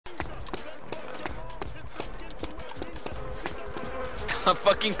I'm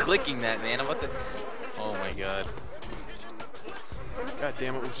fucking clicking that, man. I'm about to. Oh my god. God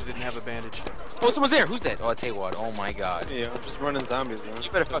damn it, Whoosa didn't have a bandage. Oh, someone's there. Who's that? Oh, I tell you what. Oh my god. Yeah, I'm just running zombies, man. You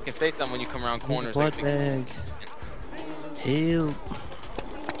better fucking say something when you come around corners. Blood Like, bag. Help.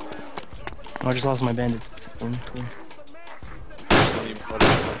 Oh, I just lost my bandits. Cool.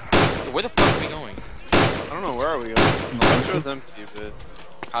 where the fuck are we going? I don't know, where are we going? I'm sure it's empty, but...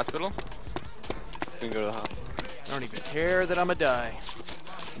 Hospital? We can go to the hospital. I don't even care that I'ma die.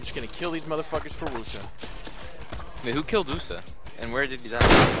 I'm just gonna kill these motherfuckers for Whoosa. Wait, who killed Whoosa? And where did he die?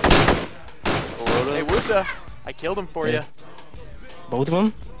 Hey, Whoosa! I killed him for you. Both of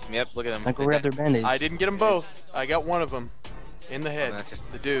them? Yep, look at them. I go grab their bandits. I didn't get them both. I got one of them. In the head. That's just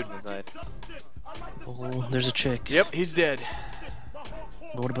the dude. Oh, there's a chick. Yep, he's dead.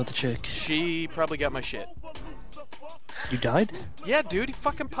 But what about the chick? She probably got my shit. You died? Yeah, dude, he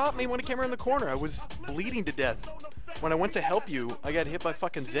fucking popped me when he came around the corner. I was bleeding to death. When I went to help you, I got hit by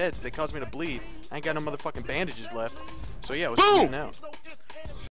fucking Zeds. They caused me to bleed. I ain't got no motherfucking bandages left. So yeah, I was bleeding out.